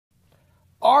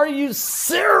Are you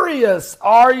serious?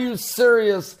 Are you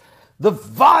serious? The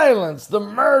violence, the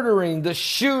murdering, the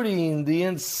shooting, the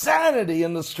insanity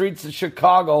in the streets of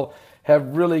Chicago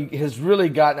has really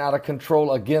gotten out of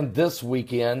control again this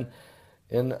weekend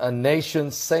in a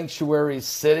nation's sanctuary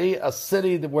city, a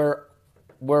city where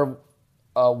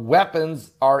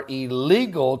weapons are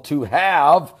illegal to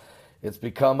have. It's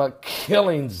become a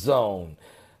killing zone.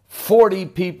 40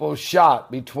 people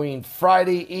shot between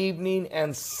Friday evening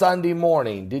and Sunday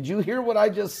morning. Did you hear what I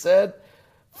just said?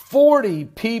 40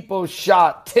 people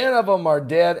shot, 10 of them are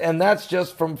dead, and that's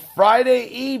just from Friday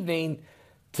evening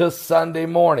to Sunday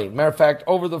morning. Matter of fact,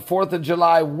 over the 4th of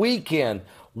July weekend,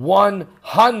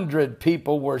 100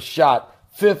 people were shot.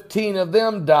 15 of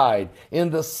them died in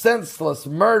the senseless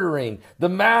murdering, the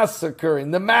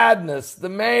massacring, the madness, the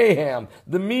mayhem,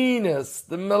 the meanness,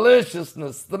 the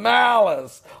maliciousness, the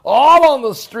malice, all on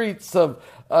the streets of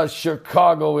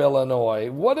Chicago,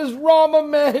 Illinois. What is Rahm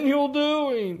Emanuel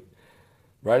doing?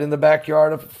 Right in the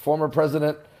backyard of former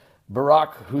President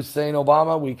Barack Hussein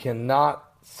Obama. We cannot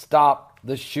stop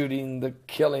the shooting, the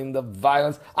killing, the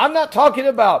violence. I'm not talking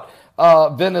about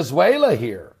Venezuela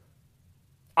here.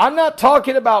 I'm not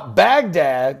talking about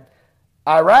Baghdad,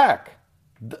 Iraq.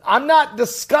 I'm not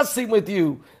discussing with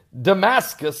you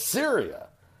Damascus, Syria.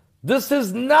 This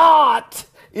is not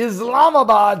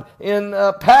Islamabad in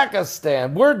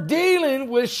Pakistan. We're dealing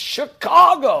with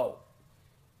Chicago.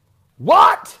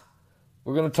 What?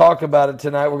 We're going to talk about it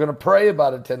tonight. We're going to pray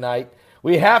about it tonight.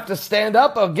 We have to stand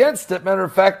up against it. Matter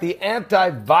of fact, the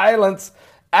anti-violence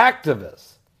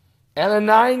activists and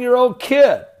a 9-year-old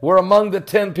kid were among the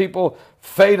 10 people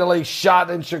fatally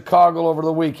shot in Chicago over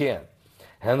the weekend.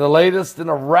 And the latest in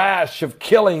a rash of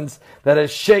killings that has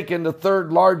shaken the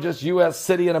third largest U.S.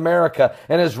 city in America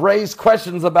and has raised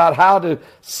questions about how to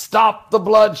stop the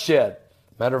bloodshed.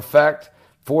 Matter of fact,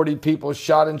 40 people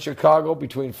shot in Chicago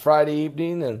between Friday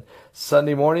evening and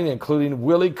Sunday morning, including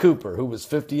Willie Cooper, who was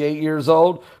 58 years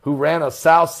old, who ran a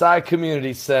Southside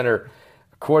Community Center.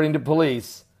 According to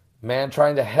police, man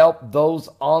trying to help those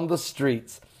on the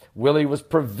streets. Willie was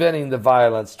preventing the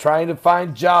violence, trying to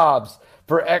find jobs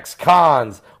for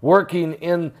ex-cons, working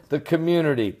in the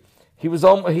community. He was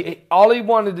all he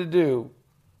wanted to do.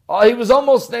 He was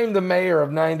almost named the mayor of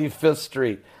 95th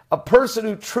Street, a person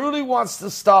who truly wants to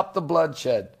stop the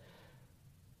bloodshed.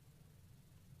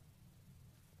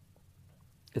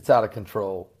 It's out of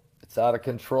control. It's out of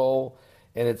control,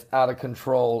 and it's out of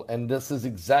control. And this is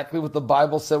exactly what the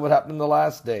Bible said would happen in the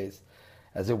last days.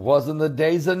 As it was in the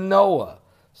days of Noah,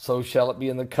 so shall it be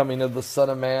in the coming of the Son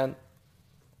of Man.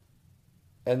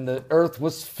 And the earth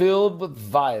was filled with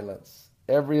violence.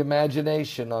 Every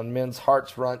imagination on men's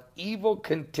hearts run evil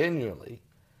continually.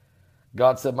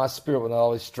 God said, my spirit will not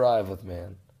always strive with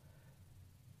man.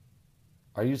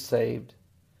 Are you saved?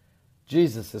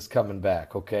 Jesus is coming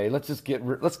back, okay? Let's get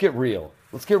real.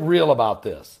 Let's get real about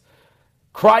this.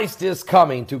 Christ is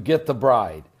coming to get the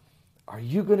bride. Are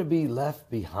you going to be left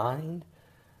behind?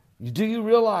 Do you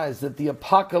realize that the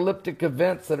apocalyptic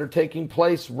events that are taking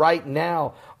place right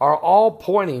now are all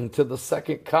pointing to the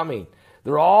second coming?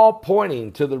 They're all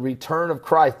pointing to the return of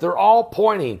Christ. They're all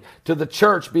pointing to the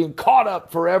church being caught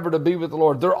up forever to be with the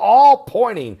Lord. They're all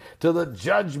pointing to the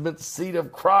judgment seat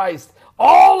of Christ.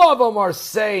 All of them are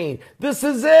saying, this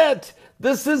is it.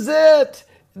 This is it.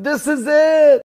 This is it.